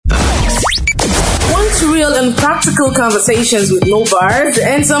real and practical conversations with no bars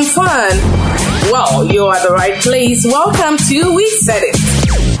and some fun. Well, you're at the right place. Welcome to We Said It.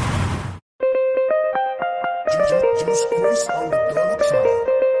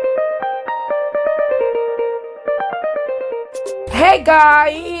 Hey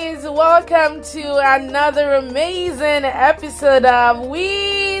guys, welcome to another amazing episode of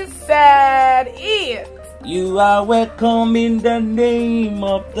We Said It. You are welcome in the name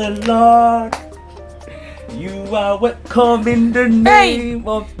of the Lord. You are welcome in the name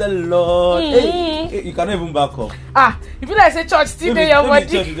of the Lord. Hey, you cannot even back up. If you like say church, still there your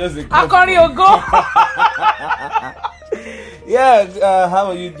body. I call you go. Yeah, how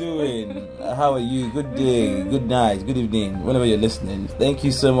are you doing? How are you? Good day, good night, good evening, whenever you're listening. Thank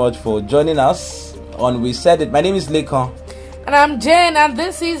you so much for joining us on We Said It. My name is Lekon. And I'm Jen, and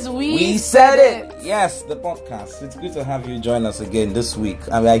this is We Said It. Yes, the podcast. It's good to have you join us again this week.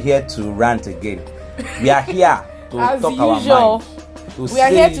 And we are here to rant again. We are here to as talk usual, our mind. We are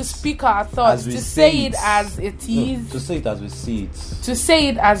here to speak our thoughts, to say it as it is. To say it as we see it. To say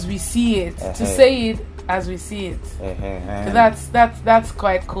it as we see it. To say it as we see it. So that's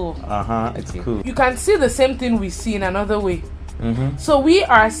quite cool. It's cool. You can see the same thing we see in another way. So we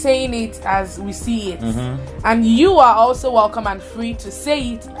are saying it as we see it, and you are also welcome and free to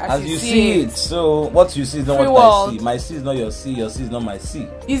say it as you see it. So what you see is not Free what world. I see. My C is not your C. Your C is not my C.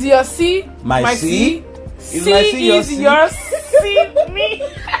 Is your C My C? Is C my C your is C? your C me?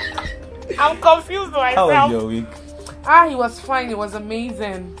 I'm confused myself. How was your week? He was fine. It was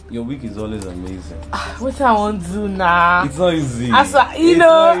amazing. Your week is always amazing. What I want to do now? It's not easy. As you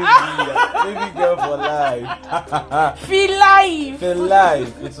know, Baby girl for life. feel life. For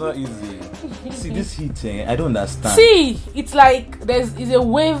life, it's not easy. See this heat, I don't understand. See, it's like there's a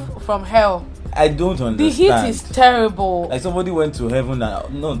wave from hell. I don't understand. The heat is terrible. Like somebody went to heaven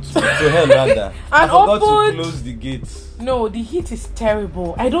and no to hell rather. I And forgot opened- to close the gates. No, the heat is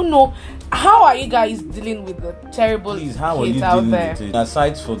terrible. I don't know. How are you guys dealing with the terrible Please, how are heat you out dealing there? with it?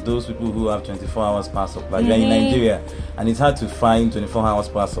 Aside for those people who have 24 hours power supply, we are in Nigeria and it's hard to find 24 hours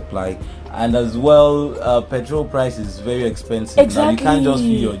power supply. And as well, petrol price is very expensive. Now you can't just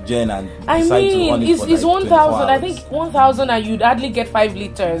fill your gen and decide to run it for it's like 1,000. I 24 hours. think 1,000 and you'd hardly get 5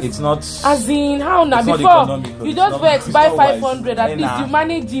 liters. It's not. As in, how now? It's not Before, economical. you It's just not- vex it's buy not wise. 500, at least Nah. you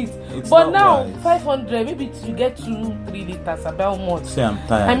manage it. It's But not now, wise. 500, maybe you get 2-3 liters, about much. Say I'm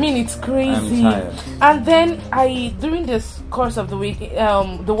tired. I mean, it's crazy. I'm tired. And then during this course of the week,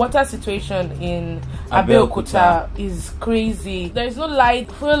 the water situation in Abeokuta is crazy. There is no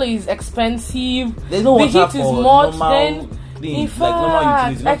light. Fuel is expensive. There's no the water heat is for much. normal Then, things, in like normal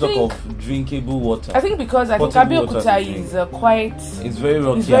fact, utilities. I Not talk think of drinkable water. I think because Potable water Abeokuta to drink. is quite. It's very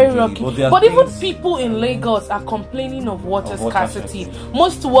rocky. It's very and rocky. hilly, But even things- people in Lagos are complaining of water Of water scarcity. scarcity.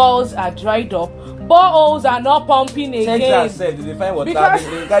 Most wells are dried up. Boreholes are not pumping again. Texas said they find water, Because-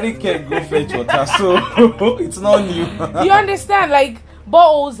 they carry keg go fetch water, so it's not new. You understand? Like,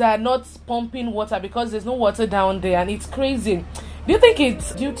 boreholes are not pumping water because there's no water down there, and it's crazy. Do you think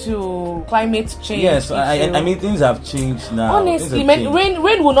it's due to climate change? Yes, I issue? mean things have changed now. Honestly, Things man, have changed.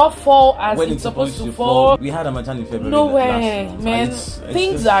 rain will not fall as When it's supposed to fall. We had a Harmattan in February. No last way, month, man. and it's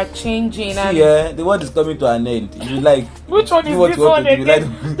Things just- are changing. And See, the world is coming to an end. If you like, which one do is what this you want one to do.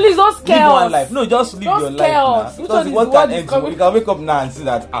 again? Like, Please don't scare live one us. life. No, just live Don't your life scare now. us. Which Because one the is world the one can is end. coming? You can wake up now and see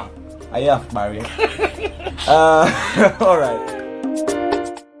that I have married. All right.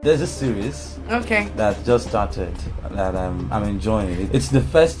 There's a series Okay. that just started that I'm enjoying it. It's the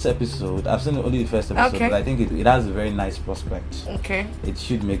first episode. I've seen only the first episode, Okay. but I think it has a very nice prospect. Okay. It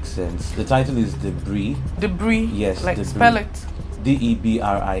should make sense. The title is Debris. Debris. Yes, Like debris. spell it. Debris.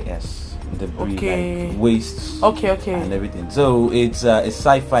 Debris, Okay. like waste Okay. and everything. So it's a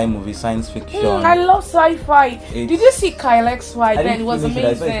sci-fi movie, science fiction. I love sci-fi. It's- Did you see Kyle XY? I Then didn't it was finish it.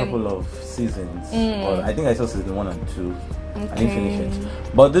 I saw a amazing. couple of seasons. Or I think I saw season 1 and 2. I didn't finish Okay. it.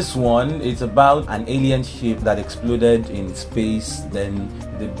 But this one, it's about an alien ship that exploded in space, then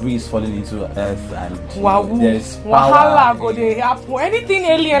debris is falling into Earth, and Wow. there's Wahala power. go they happen. Anything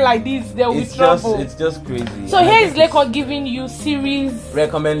alien like this, there will be It's trouble. just crazy. So And I here is think Lekon giving you series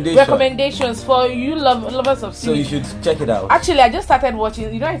recommendation. recommendations for you lovers of So you series. should check it out. Actually, I just started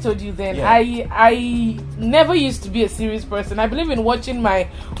watching. You know, I told you then. Yeah. I never used to be a series person. I believe in watching my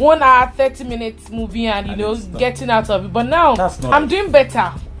 1 hour 30 minutes movie and And it's not- getting out of it. But now That's not- I'm doing better.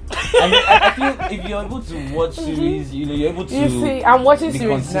 And I feel if you're able to watch series, you're able to You see, I'm watching be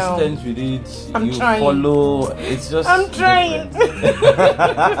series now. consistent with it. I'm you trying. follow. It's just. I'm trying.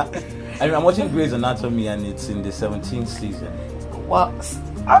 different. I mean, I'm watching Grey's Anatomy, and it's in the 17th season. Well,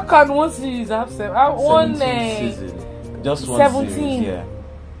 how can one series have seven? One 17th season. Just one 17. series, yeah.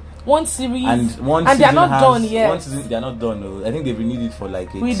 one series, and they're not done yet. One season they're not done. No. I think they've renewed it for like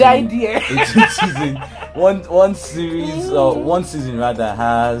 18, we died here. 18 season. One series or one season rather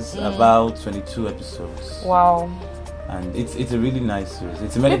has about 22 episodes. Wow. And it's a really nice series.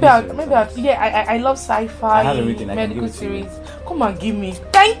 It's a medical series. I love sci-fi. I have everything. I medical series. Come and give me.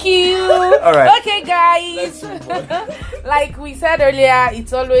 Thank you. All right. Okay, guys. Like we said earlier,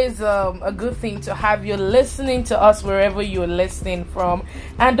 it's always a good thing to have you listening to us wherever you're listening from.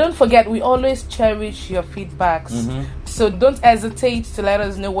 And don't forget, we always cherish your feedbacks. So don't hesitate to let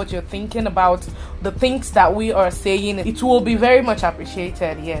us know what you're thinking about the things that we are saying. It will be very much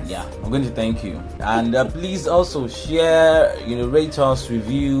appreciated. Yes. Yeah, I'm going to thank you. And please also share, rate us,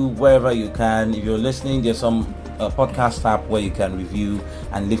 review wherever you can. If you're listening, there's some podcast app where you can review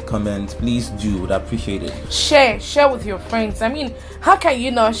and leave comments. Please do. Would appreciate it. Share with your friends. I mean, how can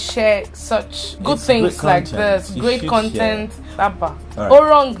you not share such good things like this? Great content. Abba. Right. Or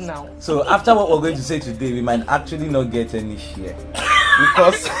wrong now. So after what we're going to say today, we might actually not get any share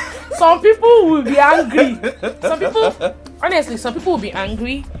because some people will be angry. Some people will be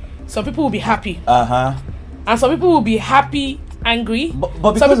angry. Some people will be happy. And some people will be happy, angry.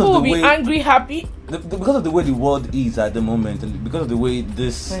 But some people will be angry, happy. Because of the way the world is at the moment, and because of the way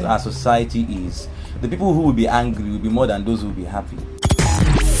this our society is, the people who will be angry will be more than those who will be happy.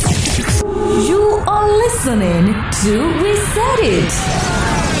 You are listening to Reset It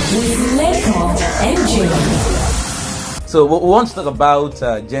with Leko and Jay. So we want to talk about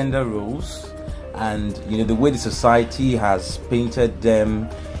gender roles and the way the society has painted them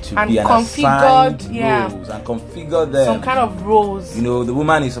to be an assigned roles and configure them. Some kind of roles. The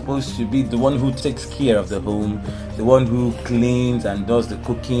woman is supposed to be the one who takes care of the home, the one who cleans and does the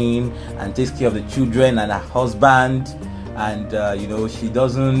cooking and takes care of the children and her husband. And she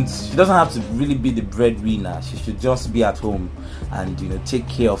doesn't have to really be the breadwinner. She should just be at home and take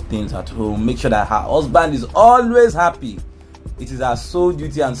care of things at home, make sure that her husband is always happy. It is her sole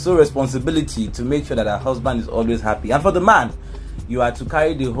duty and sole responsibility to make sure that her husband is always happy. And for the man, you are to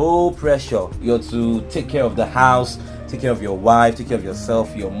carry the whole pressure. You're to take care of the house, take care of your wife, take care of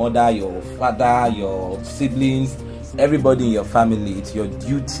yourself, your mother, your father, your siblings, everybody in your family. It's your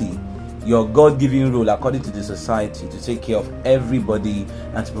duty, your God-given role according to the society, to take care of everybody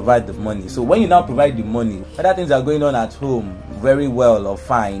and to provide the money. So when you now provide the money, other things are going on at home very well or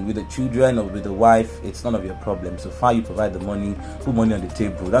fine with the children or with the wife, it's none of your problem. So far you provide the money, put money on the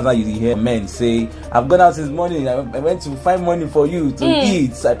table. That's why you hear men say, I've gone out since morning, I went to find money for you to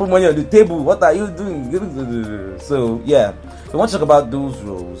eat, I put money on the table, what are you doing? So yeah, we want to talk about those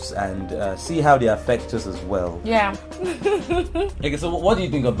roles and see how they affect us as well. Yeah. Okay, so what do you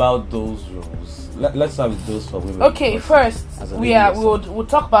think about those roles? Let's start with those for women. Okay, first we'll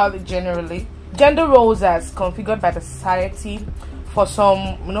talk about it generally. Gender roles as configured by the society. For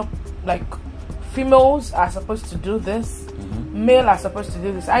some, like females are supposed to do this, male are supposed to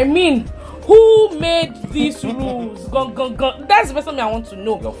do this. I mean, who made these rules? That's the first thing I want to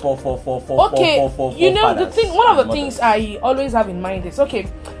know. Your four, okay, one of the things I always have in mind is, okay,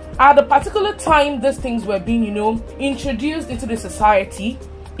 at the particular time these things were being, introduced into the society,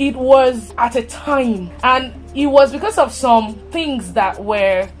 it was at a time, and it was because of some things that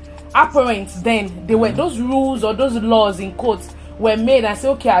were apparent then. They were those rules or those laws in quotes were made and say,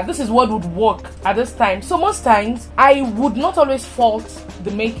 okay, this is what would work at this time. So most times I would not always fault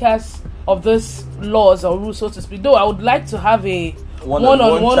the makers of these laws or rules, so to speak, though I would like to have a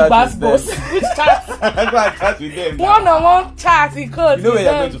one-on-one basketball chat. One-on-one chat, because you know where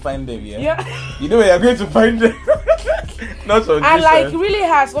you're going to find them, yeah. You know where you're going to find them. Not on and like really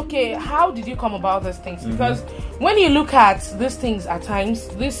has, okay, how did you come about these things? Because when you look at these things at times,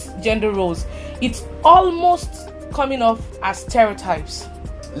 these gender roles, it's almost coming off as stereotypes.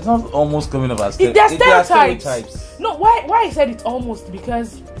 It's not almost coming off as stereotypes. No, why I said it's almost,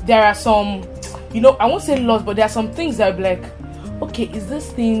 because there are some, I won't say laws, but there are some things that are like, okay, is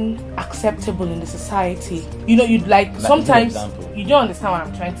this thing acceptable in the society? You'd like sometimes you don't understand what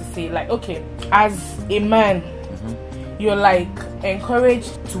I'm trying to say. Like, okay, as a man, you're like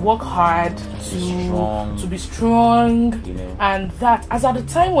encouraged to work hard, to be strong, and that as at the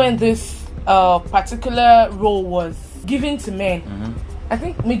time when this particular role was given to men, I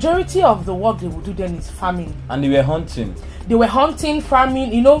think majority of the work they would do then is farming, and they were hunting,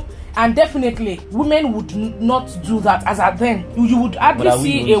 farming, and definitely women would not do that as at then. You would hardly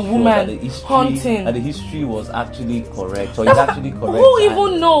see a woman hunting. And the history was actually correct, or is actually correct. Who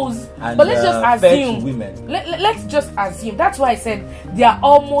even knows? But let's just assume. Women. Let's just assume. That's why I said they are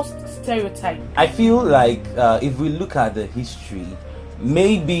almost stereotyped. I feel like if we look at the history,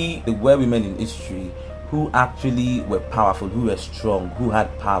 maybe there were women in history who actually were powerful, who were strong, who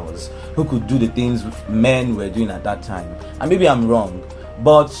had powers, who could do the things men were doing at that time. And maybe I'm wrong,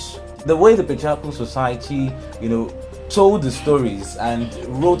 but the way the patriarchal society, told the stories and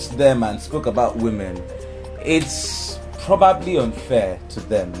wrote them and spoke about women, it's probably unfair to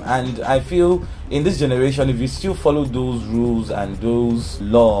them. And I feel in this generation, if we still follow those rules and those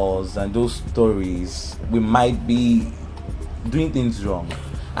laws and those stories, we might be doing things wrong.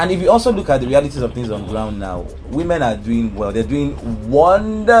 And if you also look at the realities of things on ground now, women are doing well. They're doing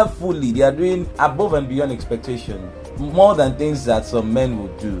wonderfully. They are doing above and beyond expectation, more than things that some men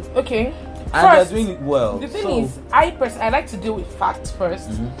would do. Okay. And they're doing it well. The thing is, I like to deal with facts first,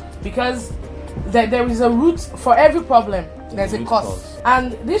 because there is a root for every problem. There's a cause.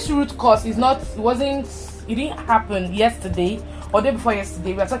 And this root cause it didn't happen yesterday or day before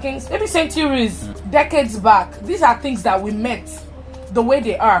yesterday. We are talking maybe centuries, decades back. These are things that we met the way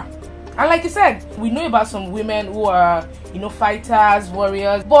they are. And like you said, we know about some women who are, fighters,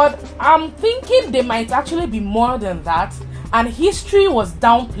 warriors, but I'm thinking they might actually be more than that. And history was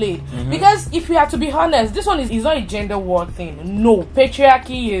downplayed. Because if you have to be honest, this one is not a gender war thing. No,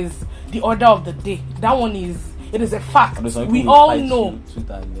 patriarchy is the order of the day. That one it is a fact. We all know.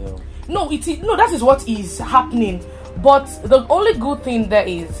 No, that is what is happening. But the only good thing there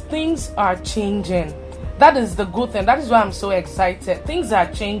is things are changing. That is the good thing. That is why I'm so excited. Things are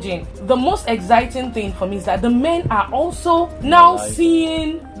changing. The most exciting thing for me is that the men are also now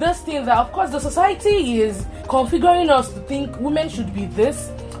seeing this thing that, of course, the society is configuring us to think women should be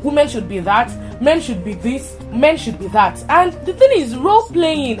this, women should be that, men should be this, men should be that. And the thing is, role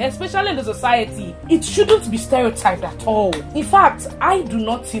playing, especially in the society, it shouldn't be stereotyped at all. In fact, I do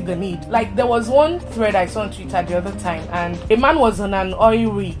not see the need. Like, there was one thread I saw on Twitter the other time, and a man was on an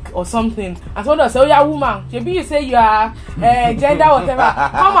oil rig or something, and someone said, "Oh yeah, woman, maybe you say you are gender whatever,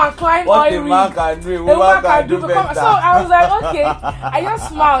 come and climb what oil rig." What a man can do, a woman can do better. So I was like, okay, I just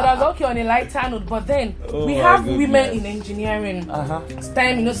smiled. I was like, okay, on a lighter note. But then we have women in engineering,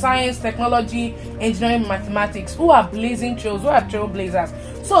 STEM, science, technology, engineering, mathematics, who are blazing trails, who are trailblazers.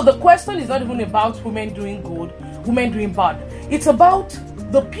 So the question is not even about women doing good, women doing bad. It's about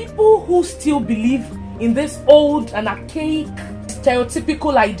the people who still believe in this old and archaic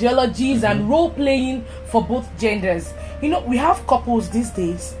stereotypical ideologies and role playing for both genders. We have couples these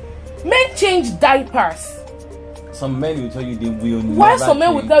days. Men change diapers. Some men will tell you they will never. Why some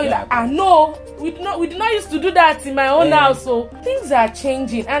men will tell you that, no, we did not used to do that in my own house. So things are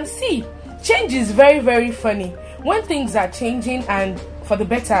changing, and see, change is very, very funny. When things are changing and for the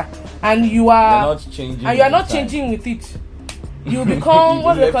better, and you are not changing with it, you become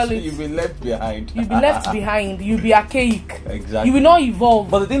what they call it. You'll be left behind. You'll be left behind. You'll be archaic. Exactly. You will not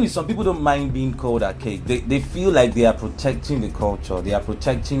evolve. But the thing is, some people don't mind being called archaic. They feel like they are protecting the culture. They are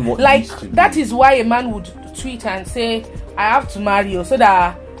protecting what used to be. That is why a man would tweet and say, "I have to marry you so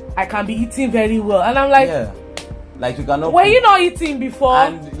that I can be eating very well." And I'm like, like you cannot. Were you not eating before?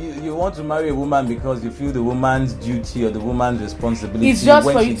 And you want to marry a woman because you feel the woman's duty or the woman's responsibility. It's just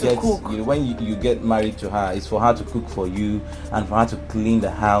for you to cook. When you get married to her, it's for her to cook for you and for her to clean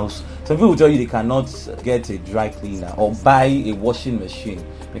the house. Some people will tell you they cannot get a dry cleaner or buy a washing machine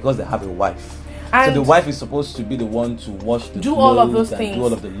because they have a wife. And so the wife is supposed to be the one to wash the clothes, all of those things, do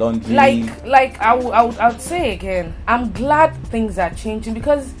all of the laundry. Like I would say again, I'm glad things are changing,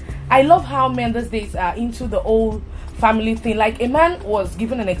 because I love how men these days are into the old family thing. Like, a man was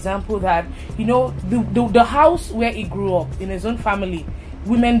given an example that, the house where he grew up in his own family,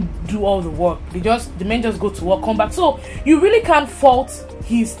 women do all the work. The men just go to work, come back. So you really can't fault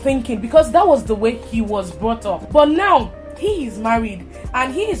his thinking, because that was the way he was brought up. But now he is married,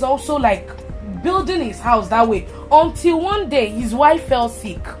 and he is also like building his house that way, until one day his wife fell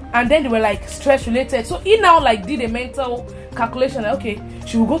sick, and then they were like stress related. So he now did a mental calculation, like, okay,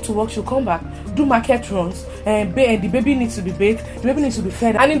 she will go to work, she'll come back, do market runs, and the baby needs to be bathed, the baby needs to be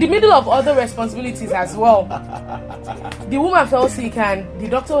fed, and in the middle of other responsibilities as well, the woman fell sick, and the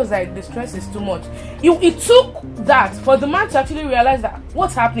doctor was like, the stress is too much. It took that for the man to actually realize that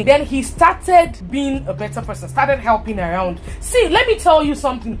what's happening. Then he started being a better person, started helping around. See, let me tell you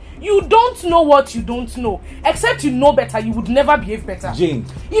something. You don't know what you don't know. Except you know better, you would never behave better. Jane,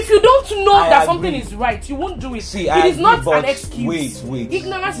 if you don't know that something is right, you won't do it. See, it is not an excuse. Wait.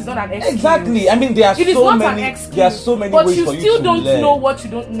 Ignorance is not an excuse. Exactly. I mean, there are so many ways for you to learn. But you still don't know what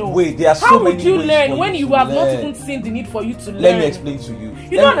you don't know. Wait, there are so many ways. How would you learn when you have not even seen the need for you to learn? Let me explain to you.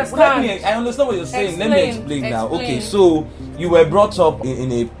 You don't understand. I understand what you're saying. Let me explain now. Okay, so you were brought up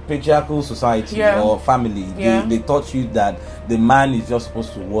in a patriarchal society or family. They taught you that the man is just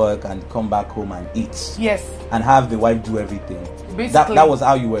supposed to work and come back home and eat. Yes. And have the wife do everything. basically. That was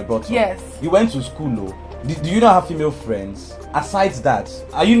how you were brought up. Yes. You went to school, though. Do you not have female friends? Aside that,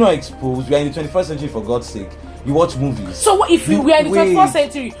 are you not exposed? We are in the 21st century, for God's sake. You watch movies. So what if we are in the 21st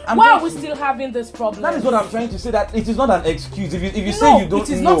century? Why are we still having this problem? That is what I'm trying to say. That it is not an excuse. If you No, say you don't it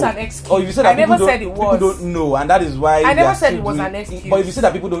is know, not an excuse. or if you say that I never people said it was. people don't know, and that is why I they never are said still it was doing- an excuse. But if you say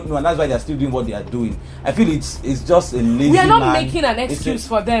that people don't know, and that's why they are still doing what they are doing, I feel it's just a lazy. We are not man. making an It's excuse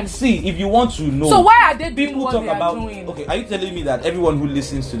for them. See, if you want to know, So why are they doing people what talk they are about. doing? Okay, are you telling me that everyone who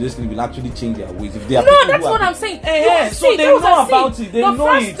listens to this thing will actually change their ways? If they are No, people that's who what are- I'm saying. So they know about it. They the know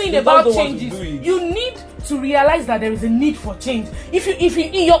first it. thing They about just don't want change to is do it. you need to realize that there is a need for change. If you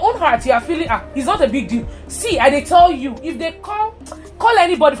in your own heart you are feeling it's not a big deal. See, they tell you if they call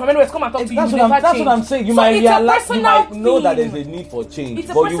anybody from anywhere to come and talk to you, That's you what never I'm change. saying. You So might it's a realize, you might personal know that thing. there's a need for change, It's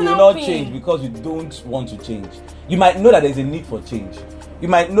a but you will personal not thing. change because you don't want to change. You might know that there's a need for change. You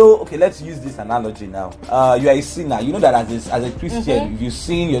might know, okay, let's use this analogy now. You are a sinner. You know that as a Christian, if you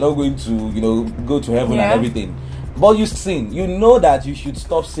sin, you're not going to, go to heaven and everything. But you sin. You know that you should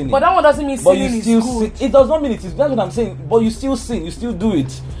stop sinning. But that one doesn't mean But sinning you is still good. sin. It does not mean it is. That's what I'm saying. But you still sin. You still do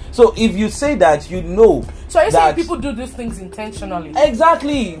it. So if you say that, you know. So are you saying that people do these things intentionally?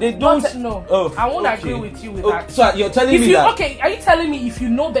 Exactly. They don't. No, Oh, I won't okay. agree with you with Oh, that. So you're telling me that. Okay, are you telling me if you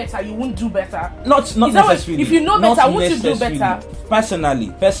know better, you won't do better? Not Is that what- necessarily. if you know Not better, won't you do necessarily. better?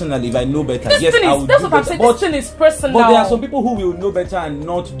 Personally, if I know better, This yes, thing I is, will that's do what I'm better. saying. But, This thing is personal. but there are some people who will know better and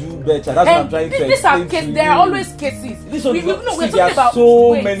not do better. That's what I'm trying to these are explain cases. to There you. are always cases. This one, we're see, talking there are about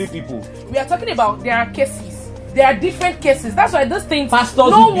so wait. many people. We are talking about there are cases. There are different cases. That's why those things. Pastors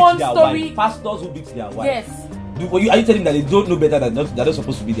no who beat one their story. wife. Pastors who beat their wife. Yes. Are you telling that they don't know better than that they're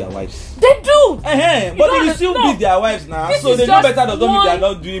supposed to be their wives? They do. But they don't will still no. beat their wives now. This So is they know just better doesn't mean they are one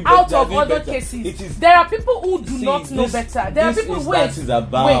not doing better. out they are of doing other better. cases. It is. There are people who do See, not know this- better. There are these people instances wait. are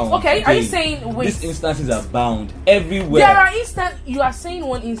bound. Wait. Okay. Are you Okay. saying wait? These instances are bound everywhere. There are instances. You are saying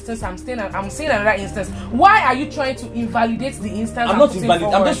one instance. I'm saying another instance. Why are you trying to invalidate the instance? I'm not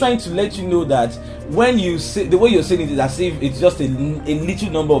invalidating. I'm just trying to let you know that when you say the way you're saying it is as if it's just a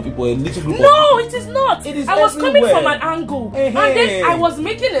little number of people, a little group of No, people. it is not. It is I was coming everywhere. from an angle, and then I was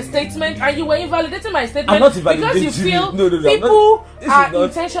making a statement, and you were invalidating my statement I'm not because invalidating you feel No, I'm not- people this is are not-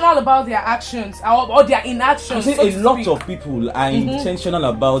 intentional about their actions or their I'm inactions. saying so a to lot speak. of people are intentional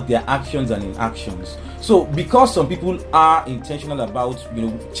about their actions and inactions. So because some people are intentional about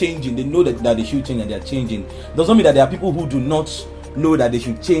changing, they know that they should change and they are changing, doesn't mean that there are people who do not know that they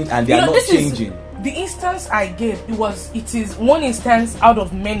should change and they are not this changing. Is the instance I gave. It is one instance out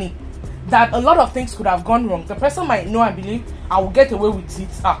of many that a lot of things could have gone wrong. The person might know, I believe, I will get away with it.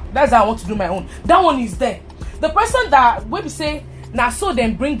 That's how I want to do my own. That one is there. The person that when we say now, so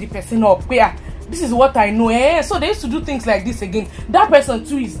then bring the person up. Where this is what I know. So they used to do things like this again. That person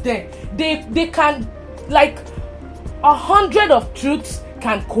too is there. They can, like 100 of truths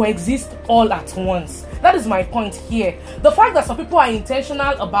can coexist all at once. That is my point here. The fact that some people are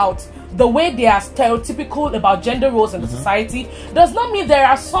intentional about the way they are stereotypical about gender roles in the society does not mean there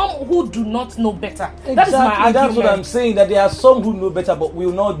are some who do not know better. Exactly. That is my argument. That's what I'm saying, that there are some who know better but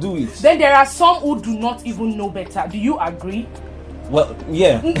will not do it. Then there are some who do not even know better. Do you agree? Well,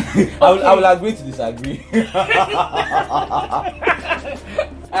 yeah. I will agree to disagree.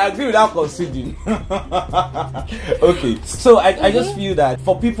 I agree without conceding. Okay, so I just feel that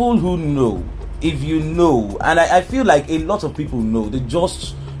for people who know, if you know, and I feel like a lot of people know, they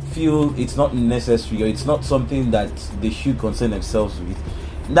just feel it's not necessary or it's not something that they should concern themselves with,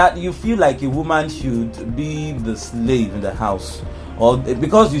 that you feel like a woman should be the slave in the house, or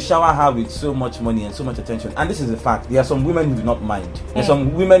because you shower her with so much money and so much attention. And this is a fact. There are some women who do not mind. There are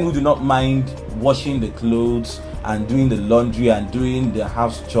some women who do not mind washing the clothes and doing the laundry and doing the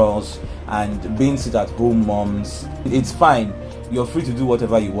house chores and being sit-at-home moms. It's fine. You're free to do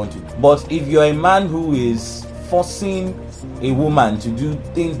whatever you want to. But if you're a man who is forcing a woman to do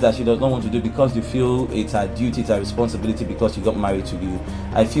things that she does not want to do because you feel it's her duty, it's her responsibility because she got married to you,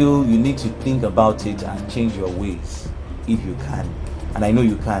 I feel you need to think about it and change your ways if you can. And I know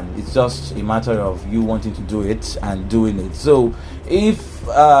you can. It's just a matter of you wanting to do it and doing it. So if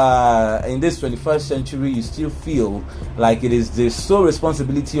in this 21st century you still feel like it is the sole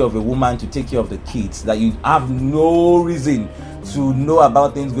responsibility of a woman to take care of the kids, that you have no reason to know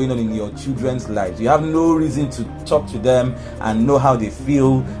about things going on in your children's lives, you have no reason to talk to them and know how they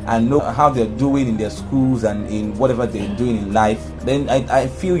feel and know how they're doing in their schools and in whatever they're doing in life, then I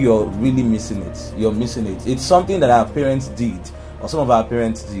feel you're really missing it. You're missing it. It's something that our parents did, or some of our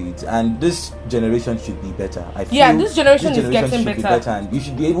parents did, and this generation should be better. I feel this generation is getting should be better. and you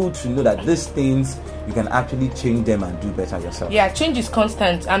should be able to know that these things you can actually change them and do better yourself. Yeah, change is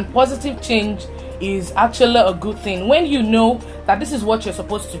constant, and positive change is actually a good thing. When you know that this is what you're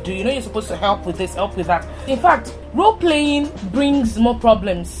supposed to do, you know you're supposed to help with this, help with that. In fact, role playing brings more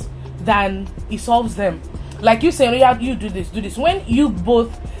problems than it solves them. Like you say, oh, yeah, you do this. When you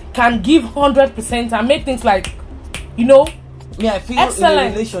both can give 100% and make things like, you know, I feel excellent. In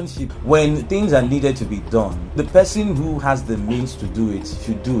a relationship, when things are needed to be done, the person who has the means to do it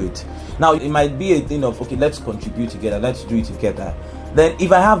should do it. Now, it might be a thing of, okay, let's contribute together, let's do it together. Then,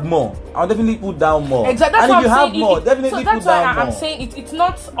 if I have more, I'll definitely put down more. Exactly. And if you have more, definitely put down more. So that's why I'm saying it's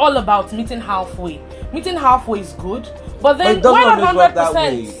not all about meeting halfway. Meeting halfway is good, but then why not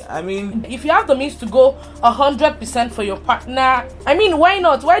 100%? I mean, if you have the means to go 100% for your partner, I mean, why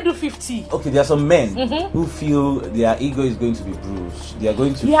not? Why do 50? Okay, there are some men who feel their ego is going to be bruised. They are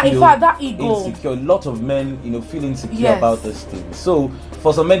going to feel in fact, that ego. Insecure. A lot of men, feel insecure about this thing. So,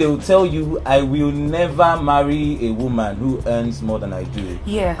 for some men, they will tell you, I will never marry a woman who earns more than I do.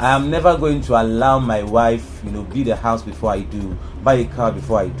 Yes. I am never going to allow my wife, build a house before I do, buy a car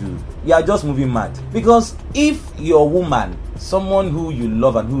before I do. You are just moving mad. Because if your woman, someone who you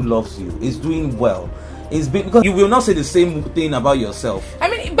love and who loves you, is doing well, because you will not say the same thing about yourself. I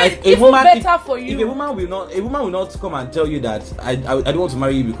mean, but even better for you. If a woman will not come and tell you that I don't want to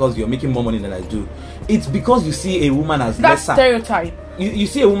marry you because you're making more money than I do. It's because you see a woman as lesser. Stereotype. You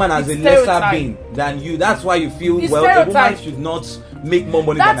see a woman as a lesser being than you. That's why you feel a woman should not make more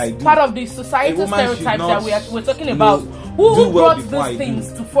money than I do. That's part of the societal stereotypes that we're talking about. Who brought these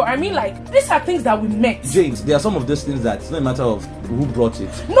things to fore? I mean, like, these are things that we met. James, there are some of those things that it's not a matter of who brought it.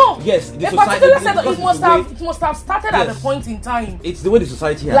 No. Yes, the society. It must have started at a point in time. It's the way the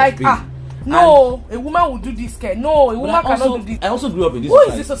society has been. No, a woman will do this. No, a woman cannot do this. I also grew up in this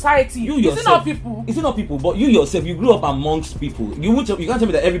society. Who is the society? You yourself. Is it not people? Is it not people? But you yourself, you grew up amongst people. You can't tell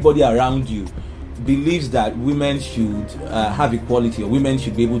me that everybody around you believes that women should have equality or women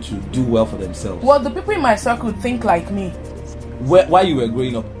should be able to do well for themselves. Well, the people in my circle think like me. While you were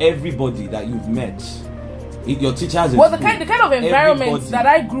growing up, everybody that you've met, your teachers. Well, the kind of environment that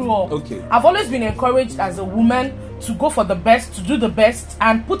I grew up. Okay. I've always been encouraged as a woman to go for the best, to do the best,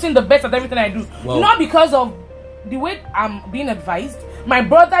 and put in the best at everything I do. Well, not because of the way I'm being advised. My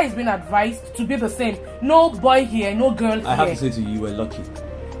brother is being advised to be the same. No boy here, no girl here. I have to say to you, you were lucky.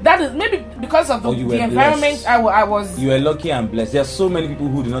 That is maybe because of the environment I was. You were lucky and blessed. There are so many people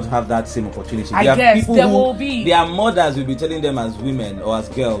who do not have that same opportunity. I guess there will be. Their mothers will be telling them as women or as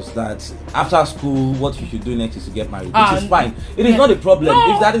girls that after school, what you should do next is to get married, which is fine. It is not a problem.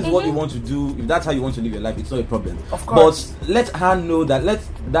 No, if that is what you want to do, if that's how you want to live your life, it's not a problem. Of course. But let her know that, let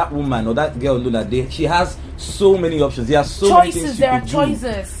that woman or that girl know that she has so many options. There are so many things she could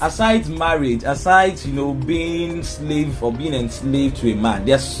do. Aside marriage, aside being slave or being enslaved to a man,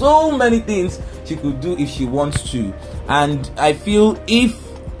 there are so many things she could do if she wants to. And I feel if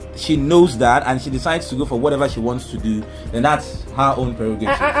she knows that and she decides to go for whatever she wants to do, then that's her own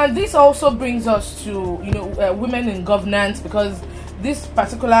prerogative. And this also brings us to women in governance, because this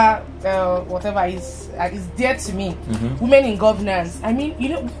particular whatever is dear to me. Women in governance. I mean,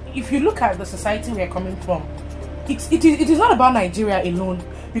 if you look at the society we are coming from, it is not about Nigeria alone,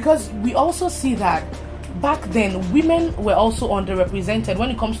 because we also see that back then women were also underrepresented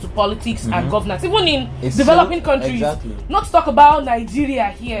when it comes to politics and governance, even in developing countries. Exactly. Not to talk about Nigeria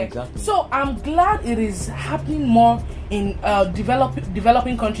here. Exactly. So I'm glad it is happening more in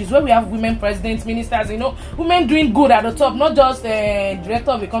developing countries where we have women presidents, ministers, women doing good at the top, not just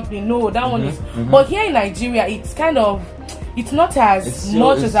director of a company. No, that one is. But here in Nigeria, it's kind of, it's not as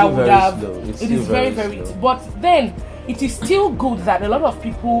much as I would have. It is very, very slow. But then it is still good that a lot of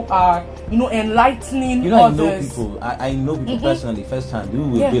people are, enlightening others. I know people personally, firsthand, who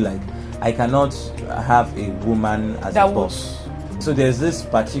will be like, I cannot have a woman as a boss. So there's this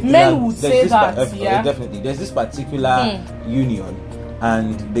particular... Men would say that, definitely. There's this particular union,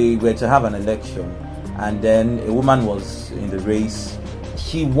 and they were to have an election, and then a woman was in the race.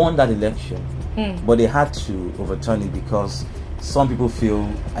 She won that election, but they had to overturn it because some people feel,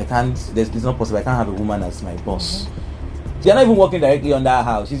 it's not possible, I can't have a woman as my boss. They're not even working directly under her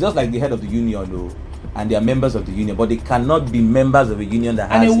house. She's just like the head of the union, though, and they are members of the union, but they cannot be members of a union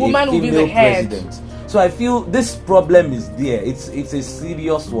that has a female president. So I feel this problem is there. It's a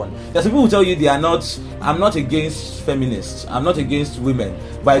serious one. There's people who tell you I'm not against feminists, I'm not against women,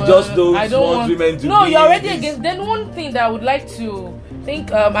 but just those women to No, you're already against. Then one thing that I would like to think,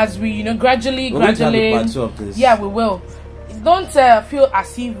 as we gradually yeah, we will. Don't feel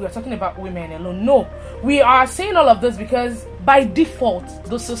as if we're talking about women alone. No, we are saying all of this because by default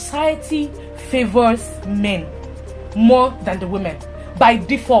the society favors men more than the women. by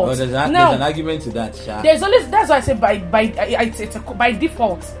default. Oh, there's an argument to that, Sha. There's always, that's why I say by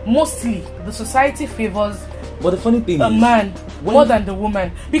default, mostly the society favors but the funny thing a man more than the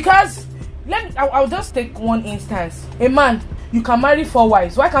woman. Because I'll just take one instance. A man, you can marry 4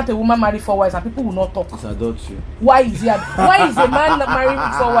 wives. Why can't a woman marry 4 wives and people will not talk? It's adultery. Why is a man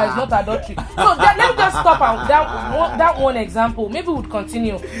marrying 4 wives not adultery? So let me just stop at that one example. Maybe we'll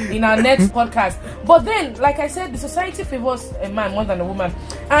continue in our next podcast. But then, like I said, the society favors a man more than a woman.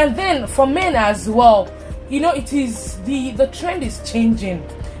 And then for men as well, it is the trend is changing.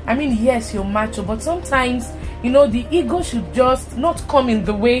 I mean, yes, you're macho, but sometimes, the ego should just not come in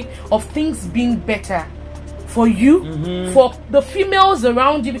the way of things being better for you, for the females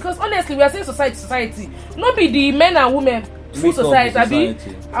around you. Because honestly, we are saying society. Not be the men and women full society.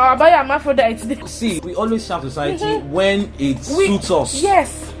 See, we always shout society when it suits us.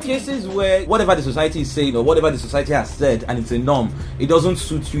 Yes. Cases where whatever the society is saying or whatever the society has said and it's a norm, it doesn't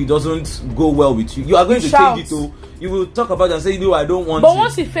suit you, it doesn't go well with you. You are going to change it to. You will talk about it and say, no, I don't want it. But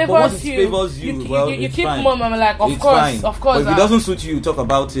once it favors you, you keep fine. mum. I'm like, of course. But if it doesn't suit you, you talk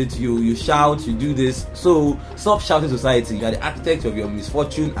about it, you shout, you do this. So stop shouting society. You are the architect of your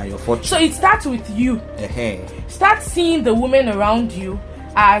misfortune and your fortune. So it starts with you. Start seeing the women around you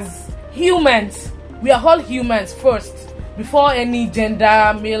as humans. We are all humans first. Before any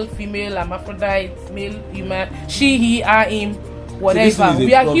gender, male, female, hermaphrodite, male, human, she, he, her, him, whatever.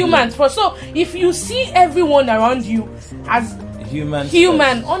 We are humans first. So if you see everyone around you as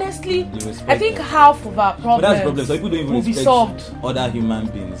human, honestly, I think half of our problems that's the problem. So people don't even will be solved. Other human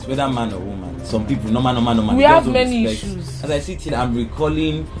beings, whether man or woman. Some people, no man. We have many issues. As I sit here, I'm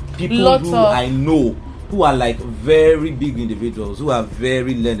recalling people who I know who are like very big individuals, who are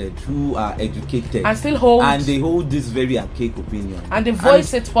very learned, who are educated, and they hold this very archaic opinion, and they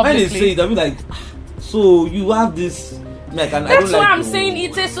voice it publicly. When they say it, I mean like, so you have this. That's why I'm saying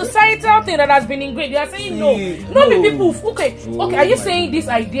it's a societal thing that has been ingrained. You are saying no. Be people. Okay. Are you saying this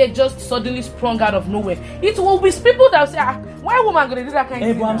idea just suddenly sprung out of nowhere? It will be people that say, why woman gonna do that kind of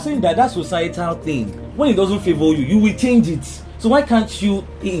thing? But I'm saying that's societal thing. When it doesn't favor you, you will change it. So why can't you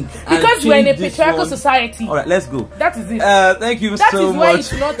think? Because we're in a patriarchal society. All right, let's go. That is it. Thank you so much. That is why it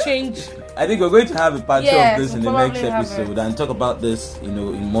should not change. I think we're going to have a part 2 of this in the next episode and talk about this, in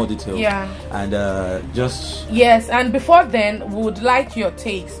more detail. Yeah. And Yes, and before then, we would like your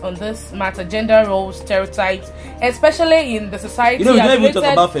takes on this matter, gender roles, stereotypes, especially in the society. We don't even talk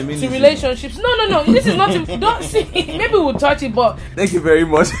about feminism. To relationships. No. This is not. Don't see. Maybe we'll touch it, but thank you very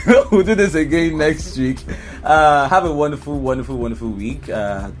much. We'll do this again next week. Have a wonderful week.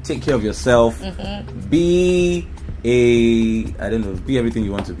 Take care of yourself. Be everything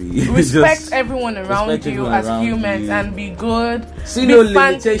you want to be. Respect everyone around you as humans and be good. See no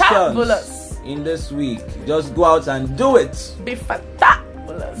limitations in this week. Just go out and do it. Be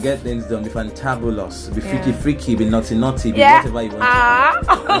fantabulous. Get things done. Be fantabulous. Be freaky. Be naughty. Be whatever you want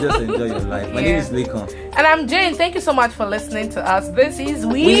to be. Just enjoy your life. My name is Lekon. And I'm Jane. Thank you so much for listening to us. This is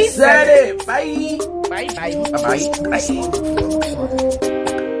We Said It. Bye. Bye.